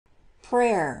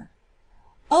Prayer.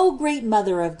 O great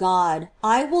Mother of God,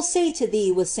 I will say to thee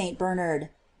with St. Bernard: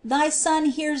 Thy Son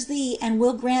hears thee and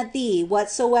will grant thee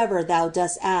whatsoever thou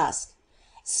dost ask.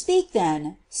 Speak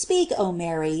then, speak, O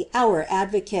Mary, our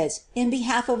advocate, in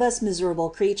behalf of us miserable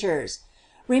creatures.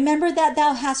 Remember that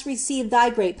thou hast received thy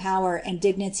great power and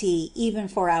dignity even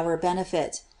for our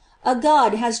benefit. A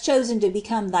God has chosen to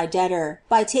become thy debtor,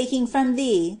 by taking from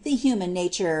thee the human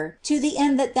nature, to the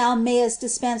end that thou mayest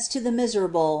dispense to the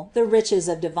miserable the riches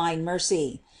of divine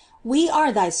mercy. We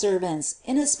are thy servants,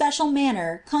 in a special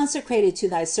manner consecrated to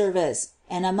thy service,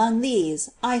 and among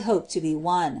these I hope to be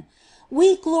one.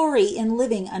 We glory in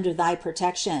living under thy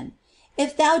protection.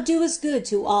 If thou doest good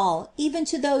to all, even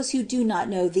to those who do not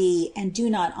know thee and do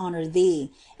not honor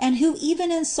thee, and who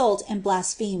even insult and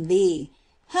blaspheme thee,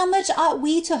 how much ought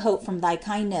we to hope from thy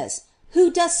kindness,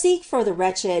 who dost seek for the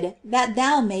wretched that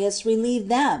thou mayest relieve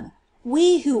them?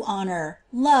 We who honor,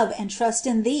 love, and trust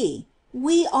in thee?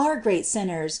 We are great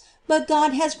sinners, but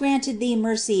God has granted thee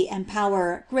mercy and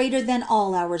power greater than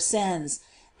all our sins.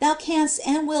 Thou canst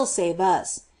and will save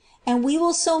us. And we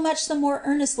will so much the more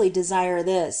earnestly desire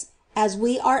this, as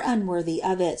we are unworthy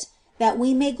of it, that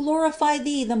we may glorify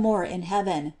thee the more in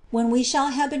heaven, when we shall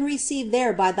have been received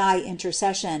there by thy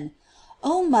intercession.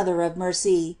 O Mother of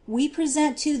Mercy, we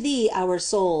present to thee our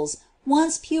souls,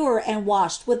 once pure and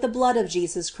washed with the blood of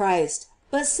Jesus Christ,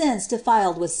 but since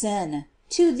defiled with sin.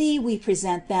 To thee we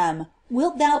present them.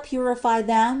 Wilt thou purify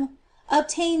them?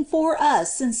 Obtain for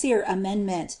us sincere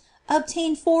amendment.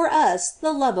 Obtain for us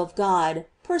the love of God,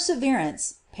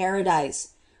 perseverance,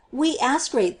 paradise. We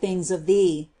ask great things of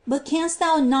thee, but canst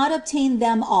thou not obtain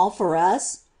them all for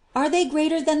us? Are they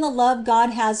greater than the love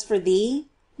God has for thee?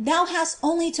 Thou hast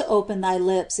only to open thy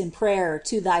lips in prayer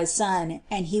to thy Son,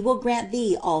 and he will grant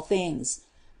thee all things.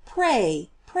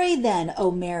 Pray, pray then, O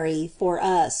Mary, for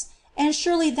us, and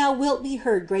surely thou wilt be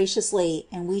heard graciously,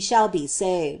 and we shall be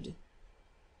saved.